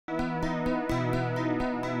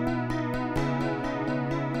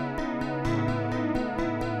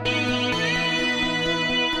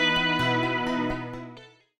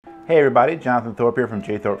Hey everybody, Jonathan Thorpe here from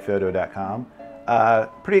jthorpephoto.com.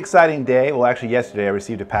 Pretty exciting day. Well, actually yesterday I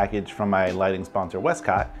received a package from my lighting sponsor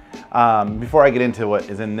Westcott. Before I get into what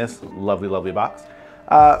is in this lovely box,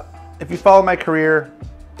 if you follow my career,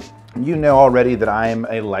 you know already that I'm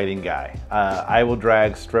a lighting guy. I will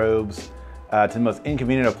drag strobes to the most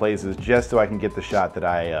inconvenient of places just so I can get the shot that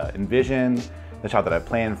I envision, the shot that I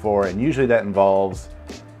plan for, and usually that involves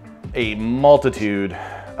a multitude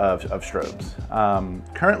of strobes.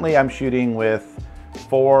 Currently I'm shooting with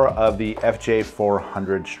 4 of the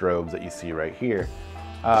FJ200 strobes that you see right here.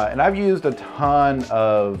 And I've used a ton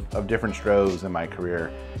of different strobes in my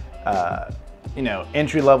career. You know,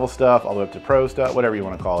 entry-level stuff all the way up to pro stuff, whatever you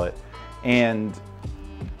want to call it. And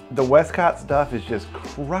the Westcott stuff is just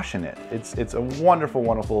crushing it. It's a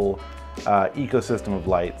wonderful ecosystem of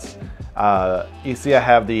lights. You see I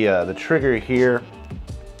have the trigger here.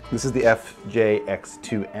 This is the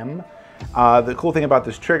FJ200. The cool thing about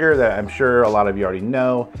this trigger that I'm sure a lot of you already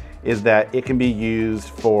know is that it can be used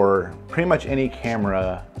for pretty much any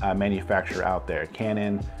camera manufacturer out there.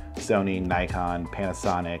 Canon, Sony, Nikon,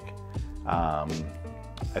 Panasonic, I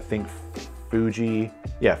think Fuji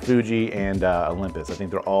and Olympus. I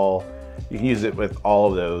think they're all, you can use it with all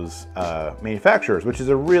of those manufacturers, which is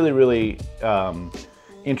a really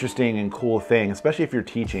interesting and cool thing, especially if you're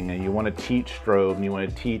teaching and you want to teach strobe and you want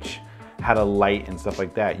to teach how to light and stuff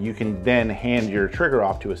like that. You can then hand your trigger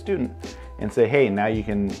off to a student and say, hey, now you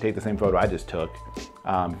can take the same photo I just took.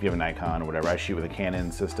 If you have a Nikon or whatever, I shoot with a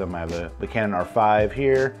Canon system. I have the Canon R5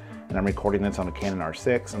 here, and I'm recording this on a Canon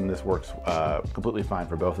R6, and this works completely fine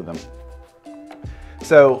for both of them.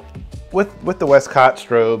 So with the Westcott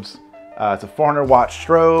strobes, it's a 400 watt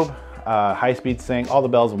strobe, high-speed sync, all the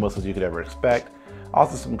bells and whistles you could ever expect.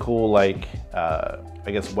 Also some cool, like, I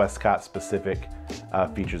guess Westcott specific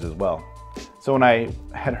features as well. So when I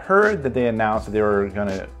had heard that they announced that they were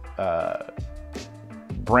gonna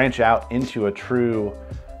branch out into a true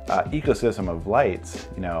ecosystem of lights,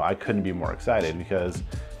 you know, I couldn't be more excited because,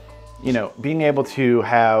 you know, being able to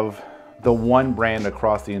have the one brand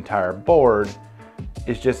across the entire board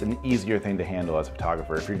is just an easier thing to handle as a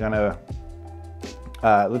photographer. If you're gonna,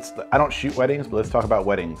 I don't shoot weddings, but let's talk about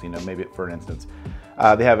weddings, you know, maybe for an instance.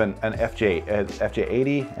 They have an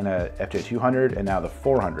FJ80 and a FJ200 and now the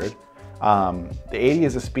 400. The 80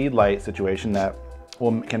 is a speed light situation that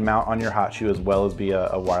can mount on your hot shoe as well as be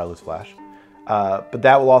a wireless flash. But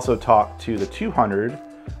that will also talk to the 200,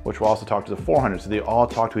 which will also talk to the 400. So they all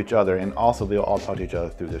talk to each other, and also they'll all talk to each other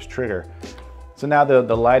through this trigger. So now the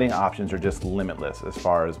lighting options are just limitless as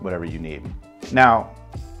far as whatever you need. Now,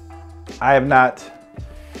 I have not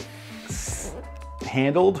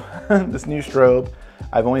handled this new strobe.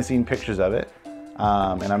 I've only seen pictures of it,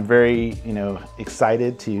 and I'm very, you know,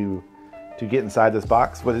 excited to get inside this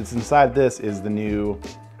box. What is inside this is the new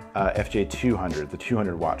FJ200, the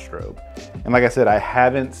 200 watt strobe. And like I said, I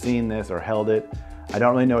haven't seen this or held it. I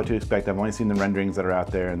don't really know what to expect. I've only seen the renderings that are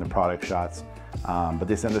out there and the product shots, but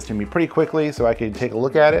they sent this to me pretty quickly so I could take a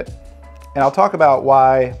look at it. And I'll talk about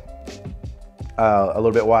why, a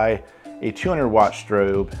little bit why a 200 watt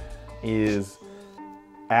strobe is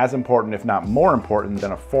as important, if not more important,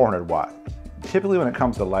 than a 400 watt. Typically when it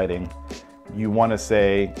comes to lighting, you want to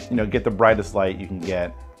say, you know, get the brightest light you can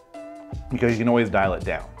get because you can always dial it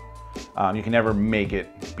down. You can never make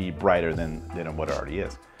it be brighter than what it already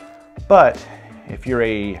is. But if you're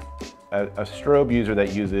a strobe user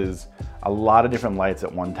that uses a lot of different lights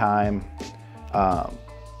at one time,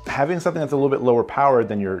 having something that's a little bit lower powered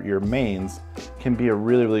than your mains can be a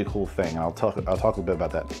really cool thing. And I'll talk a little bit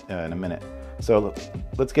about that in a minute. So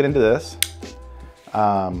let's get into this.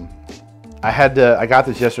 I got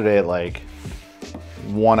this yesterday at like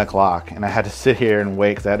 1 o'clock, and I had to sit here and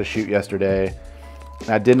wait because I had to shoot yesterday. And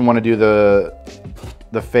I didn't want to do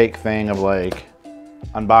the fake thing of like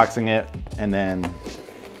unboxing it and then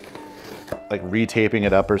like retaping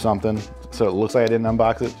it up or something, so it looks like I didn't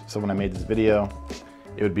unbox it. So when I made this video,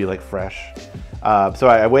 it would be like fresh. So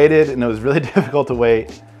I waited, and it was really difficult to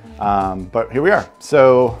wait. But here we are.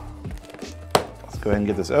 So let's go ahead and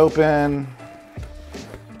get this open.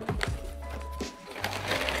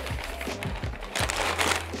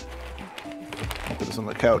 I'll put this on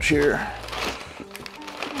the couch here.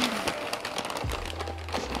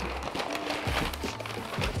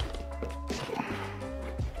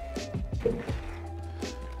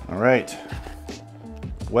 All right,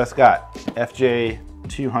 Westcott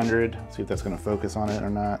FJ200. See if that's gonna focus on it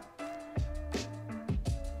or not.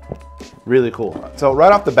 Really cool. So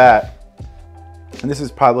right off the bat, and this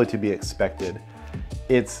is probably to be expected,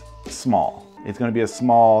 it's small. It's gonna be a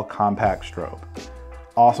small, compact strobe.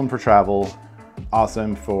 Awesome for travel,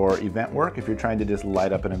 Awesome for event work if you're trying to just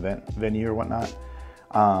light up an event venue or whatnot.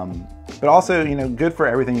 But also, you know, good for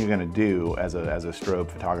everything you're going to do as a strobe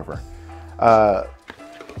photographer. Let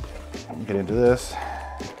me get into this.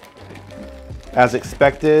 As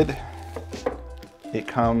expected, it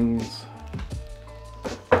comes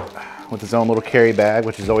with its own little carry bag,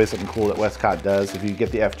 which is always something cool that Westcott does. If you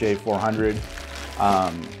get the FJ400,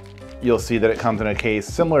 you'll see that it comes in a case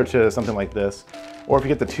similar to something like this. Or if you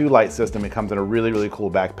get the 2-light system, it comes in a really, really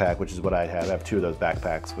cool backpack, which is what I have. I have 2 of those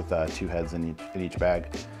backpacks with 2 heads in each bag.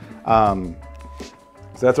 So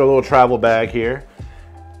that's our little travel bag here.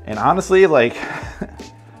 And honestly, like,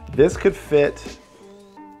 this could fit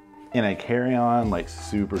in a carry-on, like,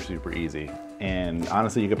 super, super easy. And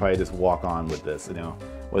honestly, you could probably just walk on with this, you know.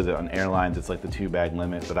 What is it, on airlines, it's like the 2-bag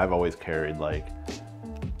limit, but I've always carried like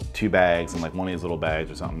 2 bags and like one of these little bags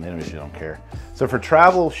or something. They usually don't care. So for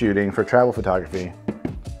travel shooting, for travel photography,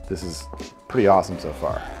 this is pretty awesome so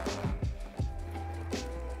far.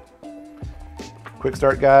 Quick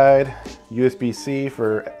start guide, USB-C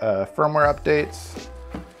for firmware updates,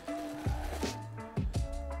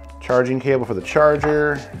 charging cable for the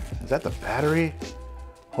charger. Is that the battery?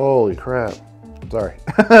 Holy crap, sorry.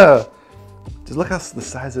 Just look at the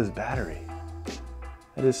size of this battery.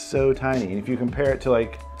 It is so tiny. And if you compare it to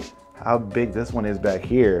like how big this one is back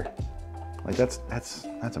here, like that's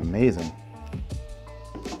amazing.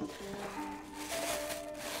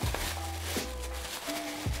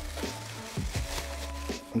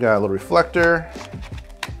 We got a little reflector.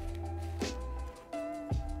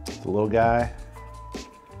 It's a little guy.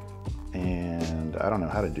 And I don't know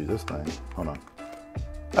how to do this thing. Hold on.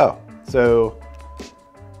 Oh, so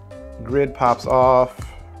grid pops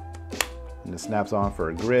off and it snaps on for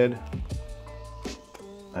a grid.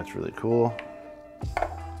 That's really cool.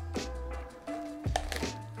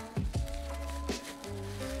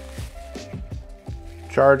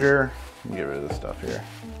 Charger. Let me get rid of this stuff here.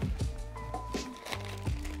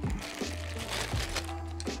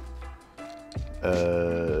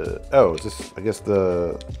 Oh, is this, I guess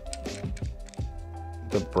the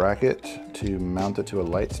bracket to mount it to a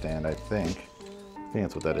light stand, I think. I think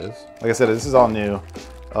that's what that is. Like I said, this is all new.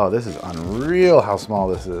 Oh, this is unreal how small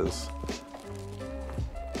this is.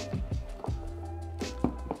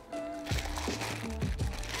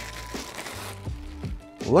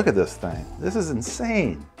 Look at this thing. This is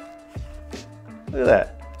insane. Look at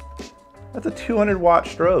that. That's a 200 watt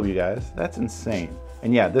strobe, you guys. That's insane.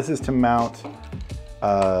 And yeah, this is to mount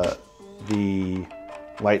the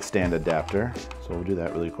light stand adapter. So we'll do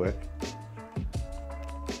that really quick.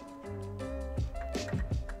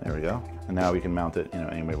 There we go. And now we can mount it, you know,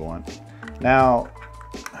 any way we want. Now,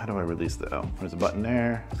 how do I release the, oh, there's a button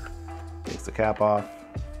there. Takes the cap off.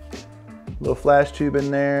 Little flash tube in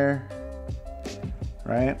there,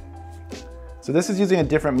 right? So this is using a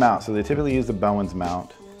different mount. So they typically use the Bowens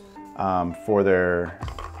mount for their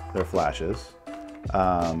flashes.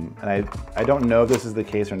 And I don't know if this is the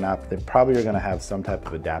case or not, but they probably are gonna have some type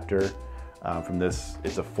of adapter from this.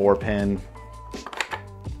 It's a 4-pin.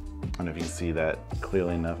 I don't know if you can see that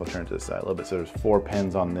clearly enough. I'll turn it to the side a little bit. So there's 4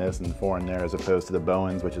 pins on this and 4 in there, as opposed to the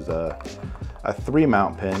Bowens, which is a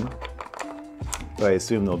 3-mount pin. So I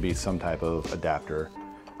assume there'll be some type of adapter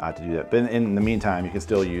to do that. But in the meantime, you can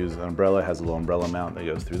still use an umbrella. It has a little umbrella mount that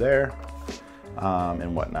goes through there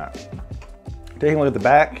and whatnot. Taking a look at the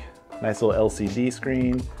back, nice little LCD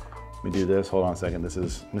screen. Let me do this. Hold on a second. Let me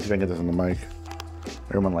see if I can get this on the mic.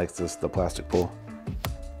 Everyone likes this, the plastic pull.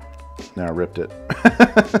 Now I ripped it.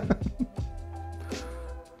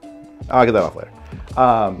 I'll get that off later.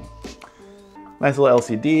 Nice little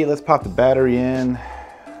LCD. Let's pop the battery in.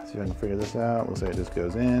 See if I can figure this out. Looks like it just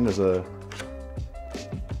goes in. There's a, is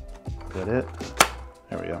that it?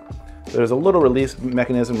 There we go. So there's a little release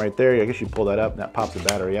mechanism right there. I guess you pull that up and that pops the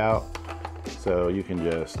battery out. So you can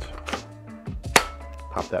just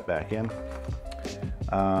pop that back in.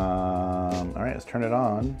 All right, let's turn it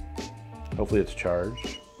on. Hopefully it's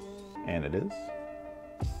charged. And it is.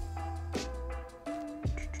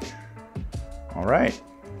 All right,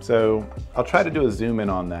 so I'll try to do a zoom in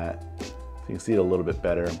on that so you can see it a little bit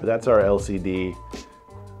better, but that's our LCD.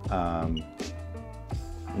 And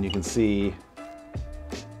you can see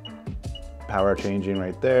power changing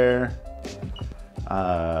right there.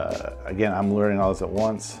 Again, I'm learning all this at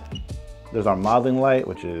once. There's our modeling light,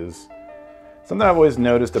 which is something I've always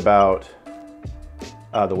noticed about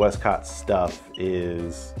the Westcott stuff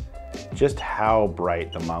is just how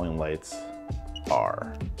bright the modeling lights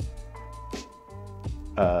are.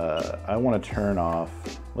 I want to turn off,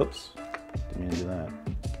 whoops, didn't mean to do that.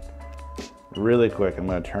 Really quick, I'm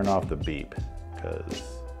going to turn off the beep because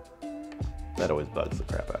that always bugs the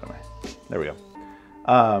crap out of me. There we go.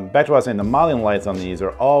 Back to what I was saying, the modeling lights on these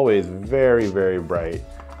are always very, very bright.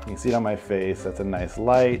 You can see it on my face. That's a nice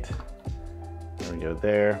light. There we go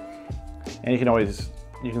there. And you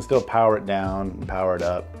can still power it down and power it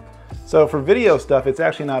up. So for video stuff, it's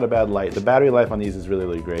actually not a bad light. The battery life on these is really,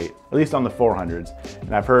 really great, at least on the 400s.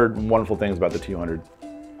 And I've heard wonderful things about the 200.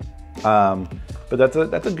 But that's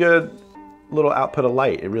a good little output of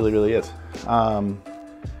light. It really, really is.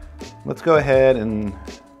 Let's go ahead and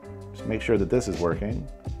just make sure that this is working.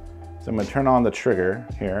 So I'm gonna turn on the trigger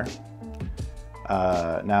here.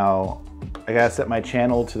 Now, I gotta set my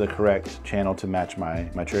channel to the correct channel to match my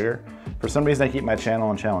trigger. For some reason, I keep my channel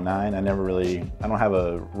on channel 9. I don't have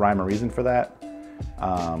a rhyme or reason for that.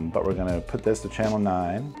 But we're gonna put this to channel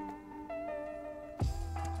 9.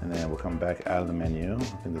 And then we'll come back out of the menu. I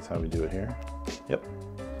think that's how we do it here. Yep.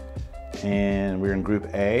 And we're in group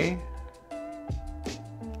A.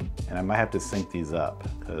 And I might have to sync these up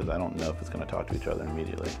because I don't know if it's gonna talk to each other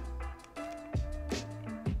immediately.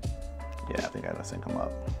 Yeah, I think I gotta sync them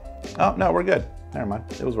up. Oh, no, we're good. Never mind,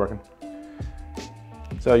 it was working.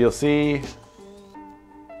 So you'll see,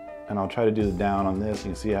 and I'll try to do the down on this.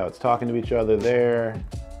 You can see how it's talking to each other there.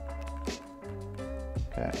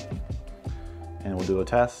 Okay. And we'll do a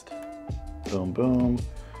test. Boom, boom.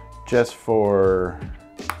 Just for,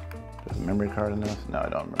 there's a memory card in this? No, I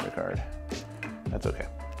don't have a memory card. That's okay.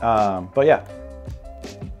 But yeah,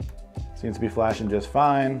 seems to be flashing just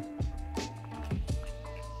fine.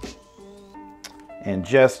 And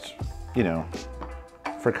just, you know,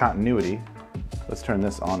 for continuity, let's turn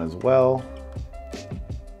this on as well.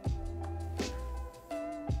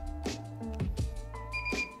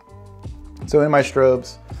 So in my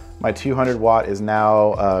strobes, my 200 watt is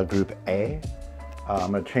now group A.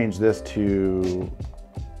 I'm gonna change this to,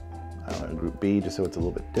 I don't know, group B, just so it's a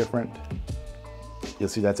little bit different. You'll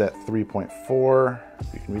see that's at 3.4.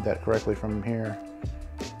 You can read that correctly from here.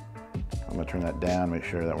 I'm gonna turn that down, make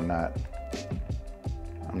sure that I'm not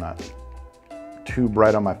too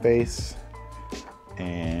bright on my face.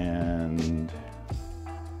 And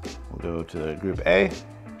we'll go to group A.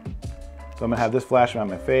 So I'm gonna have this flashing on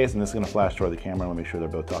my face, and this is gonna flash toward the camera. Let me make sure they're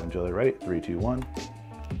both talking to each other. Ready? 3, 2, 1. I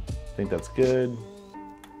think that's good.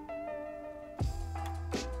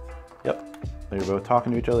 Yep, they're both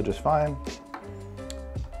talking to each other just fine.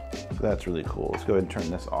 So that's really cool. Let's go ahead and turn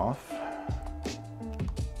this off.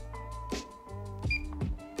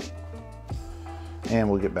 And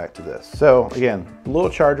we'll get back to this. So again, little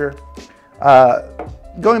charger.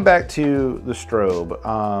 Going back to the strobe,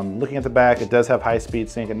 looking at the back, it does have high-speed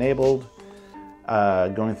sync enabled.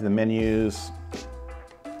 Going through the menus,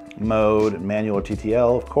 mode, manual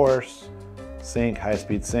TTL, of course, sync,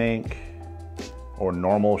 high-speed sync, or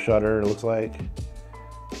normal shutter, it looks like.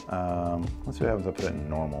 Let's see what happens if I put it in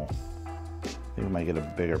normal. I think we might get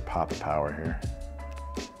a bigger pop of power here.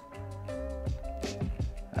 All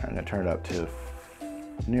right, I'm gonna turn it up to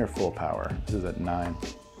near full power. This is at 9.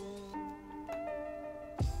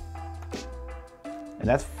 And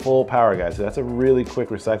that's full power, guys. So that's a really quick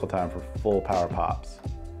recycle time for full power pops.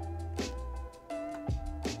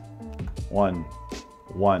 One,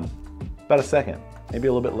 about a second, maybe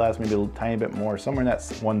a little bit less, maybe a tiny bit more, somewhere in that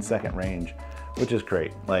 1 second range, which is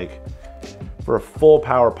great. Like for a full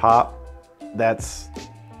power pop, that's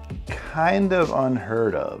kind of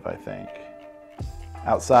unheard of, I think,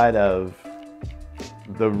 outside of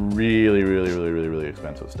the really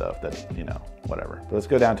expensive stuff that, you know, whatever. But let's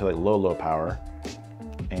go down to like low power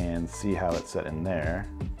and see how it's set in there.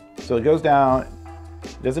 So it goes down,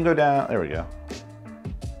 it doesn't go down, there we go.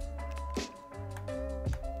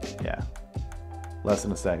 Yeah, less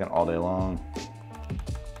than a second all day long.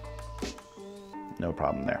 No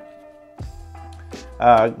problem there.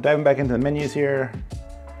 Diving back into the menus here,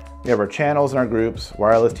 we have our channels and our groups,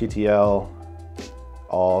 wireless TTL,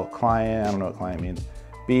 all client, I don't know what client means,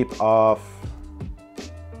 beep off,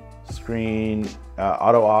 screen,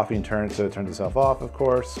 auto off, you can turn it so it turns itself off, of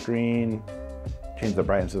course, screen, change the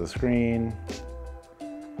brightness of the screen.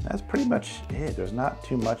 That's pretty much it. There's not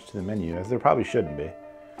too much to the menu, as there probably shouldn't be.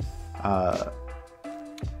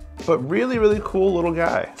 But really cool little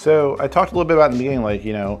guy. So I talked a little bit about in the beginning, like,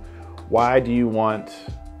 you know, why do you want,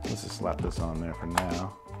 let's just slap this on there for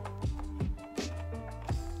now.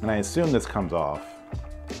 And I assume this comes off.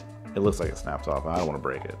 It looks like it snaps off. I don't want to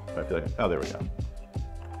break it. But I feel like, oh, there we go.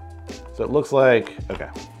 So it looks like, okay.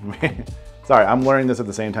 Sorry, I'm learning this at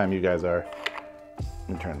the same time you guys are. Let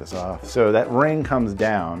me turn this off. So that ring comes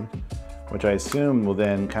down, which I assume will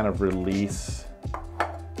then kind of release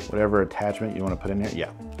whatever attachment you want to put in here.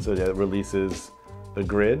 Yeah, so that releases the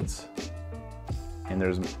grids. And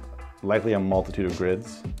there's likely a multitude of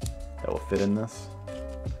grids that will fit in this.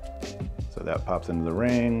 So So that pops into the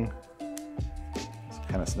ring. This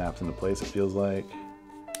kind of snaps into place, it feels like.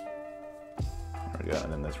 There we go,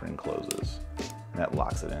 and then this ring closes. And that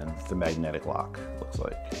locks it in. It's a magnetic lock, it looks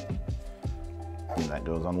like. And that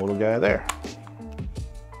goes on the little guy there.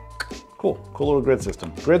 Cool little grid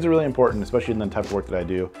system. Grids are really important, especially in the type of work that I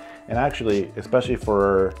do. And actually, especially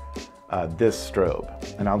for this strobe.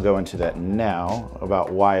 And I'll go into that now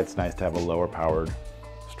about why it's nice to have a lower powered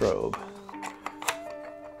strobe.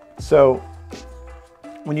 So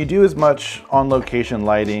when you do as much on location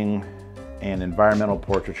lighting and environmental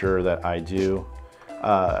portraiture that I do,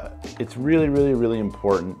 it's really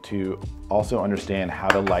important to also understand how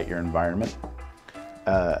to light your environment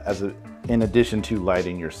in addition to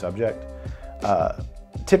lighting your subject.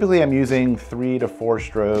 Typically I'm using 3 to 4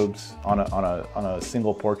 strobes on a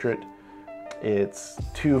single portrait. It's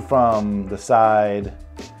 2 from the side,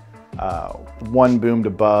 1 boomed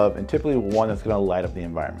above, and typically 1 that's going to light up the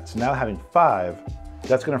environment. So now having 5,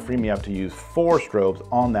 that's going to free me up to use 4 strobes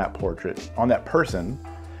on that portrait, on that person,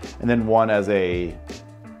 and then 1 as a,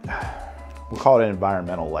 we'll call it an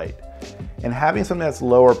environmental light. And having something that's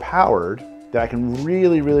lower powered that I can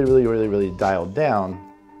really dial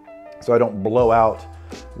down so I don't blow out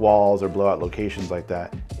walls or blow out locations like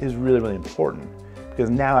that is really important. Because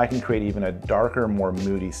now I can create even a darker, more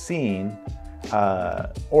moody scene,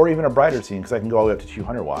 or even a brighter scene, because I can go all the way up to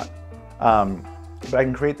 200 watt. But I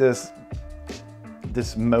can create this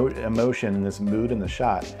emotion and this mood in the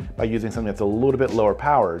shot by using something that's a little bit lower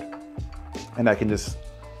powered, and I can just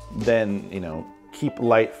then, you know, keep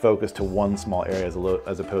light focused to one small area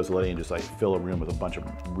as opposed to letting it just like fill a room with a bunch of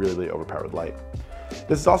really overpowered light.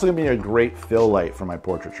 This is also going to be a great fill light for my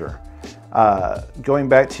portraiture. Going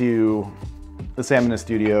back to, let's say I'm in a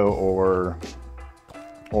studio, or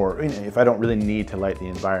you know, if I don't really need to light the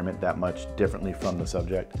environment that much differently from the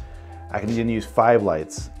subject, I can then use 5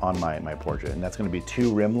 lights on my portrait, and that's going to be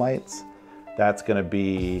 2 rim lights. That's going to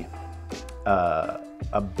be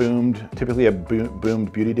typically a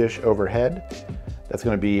boomed beauty dish overhead. That's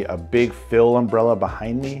going to be a big fill umbrella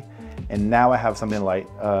behind me. And now I have something light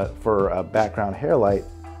for a background hair light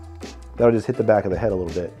that'll just hit the back of the head a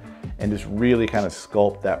little bit and just really kind of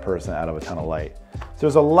sculpt that person out of a ton of light. So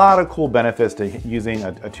there's a lot of cool benefits to using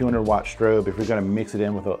a 200 watt strobe if you're going to mix it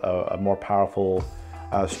in with a more powerful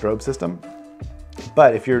strobe system.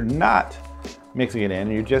 But if you're not mixing it in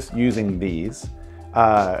and you're just using these,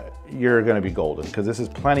 you're going to be golden, because this is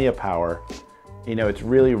plenty of power. You know, it's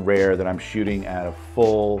really rare that I'm shooting at a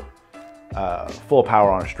full power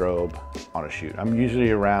on a strobe on a shoot. I'm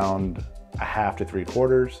usually around 1/2 to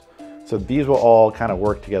 3/4. So these will all kind of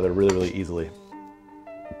work together really easily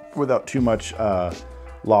without too much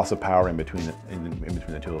loss of power in between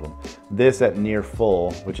the two of them. This at near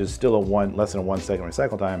full, which is still less than a 1 second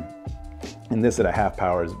recycle time, and this at 1/2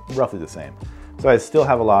 power is roughly the same. So I still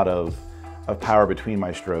have a lot of power between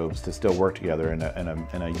my strobes to still work together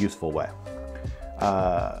in a useful way.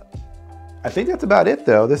 I think that's about it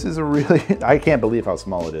though. This is a really, I can't believe how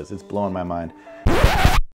small it is. It's blowing my mind.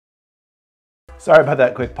 Sorry about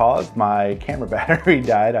that quick pause. My camera battery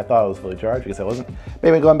died. I thought it was fully charged. I guess I wasn't.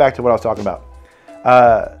 Maybe going back to what I was talking about.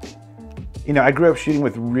 You know, I grew up shooting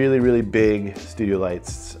with really big studio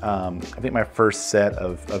lights. I think my first set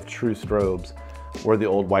of true strobes were the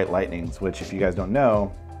old White Lightnings, which, if you guys don't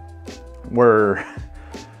know, were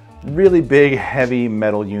really big, heavy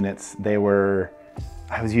metal units. They were,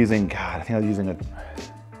 I was using, God, I think I was using a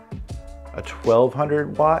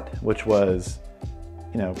 1200 watt, which was,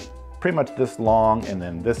 you know, pretty much this long and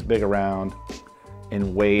then this big around,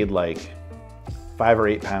 and weighed like 5 or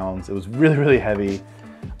 8 pounds. It was really heavy.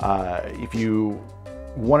 If you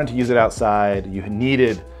wanted to use it outside, you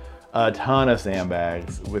needed a ton of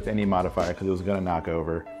sandbags with any modifier because it was gonna knock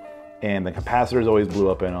over. And the capacitors always blew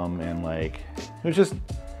up in them, and like, it was just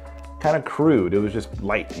kind of crude. It was just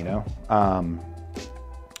light, you know?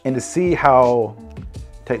 And to see how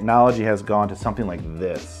technology has gone to something like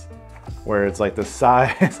this, where it's like the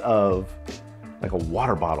size of like a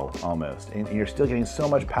water bottle almost, and you're still getting so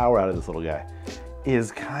much power out of this little guy,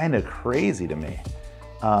 is kind of crazy to me.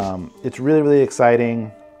 It's really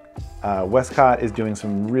exciting. Westcott is doing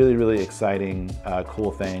some really exciting, cool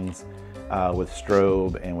things with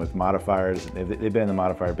strobe and with modifiers. They've been in the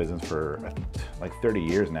modifier business for like 30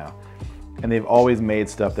 years now, and they've always made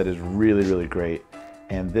stuff that is really great.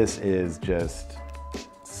 And this is just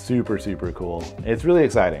super cool. It's really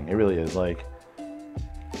exciting. It really is. Like,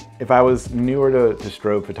 if I was newer to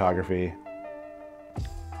strobe photography,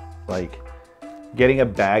 like getting a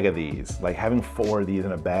bag of these, like having 4 of these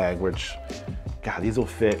in a bag, which, God, these will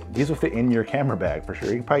fit in your camera bag for sure.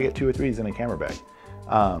 You can probably get 2 or 3 in a camera bag,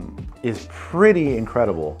 is pretty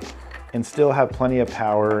incredible. and still have plenty of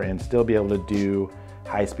power and still be able to do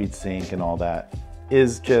high-speed sync and all that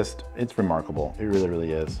is just, it's remarkable. It really,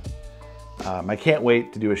 really is. I can't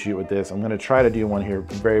wait to do a shoot with this. I'm gonna try to do one here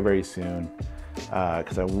very, very soon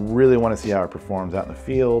because I really wanna see how it performs out in the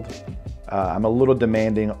field. I'm a little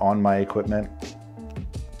demanding on my equipment,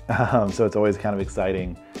 so it's always kind of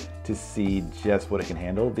exciting to see just what it can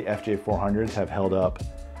handle. The FJ400s have held up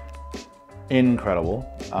incredible,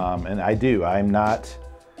 and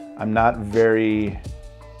I'm not very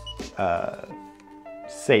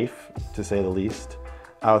safe, to say the least,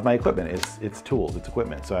 with my equipment. It's tools, it's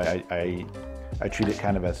equipment, so I treat it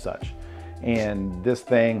kind of as such. And this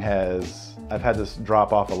thing I've had this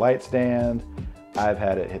drop off a light stand, I've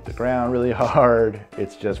had it hit the ground really hard.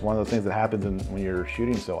 It's just one of those things that happens when you're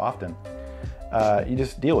shooting so often. You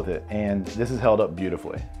just deal with it, and this has held up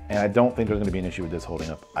beautifully. And I don't think there's gonna be an issue with this holding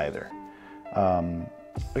up either.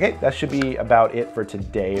 Okay, that should be about it for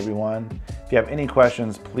today, everyone. If you have any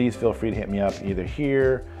questions, please feel free to hit me up either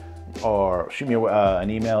here or shoot me an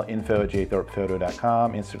email,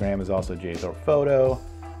 info@jthorpephoto.com. Instagram is also jthorpephoto.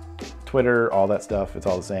 Twitter, all that stuff, it's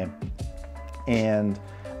all the same. And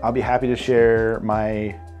I'll be happy to share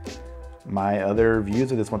my other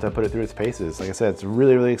views of this once I put it through its paces. Like I said, it's a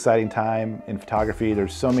really, really exciting time in photography.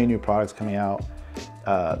 There's so many new products coming out.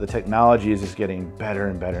 The technology is just getting better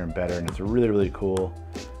and better and better, and it's really, really cool.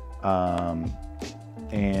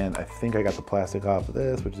 And I think I got the plastic off of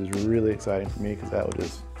this, which is really exciting for me because that would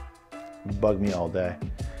just bug me all day.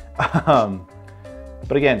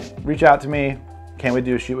 But again, reach out to me. Can't wait to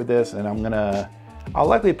do a shoot with this, and I'll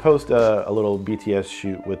likely post a little BTS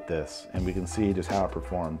shoot with this, and we can see just how it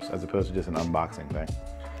performs as opposed to just an unboxing thing.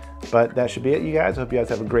 But that should be it, you guys. Hope you guys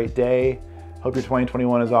have a great day. Hope your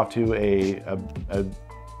 2021 is off to a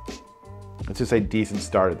let's just say decent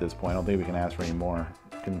start at this point. I don't think we can ask for any more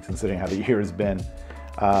considering how the year has been.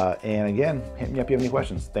 And again, hit me up if you have any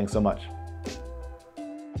questions. Thanks so much.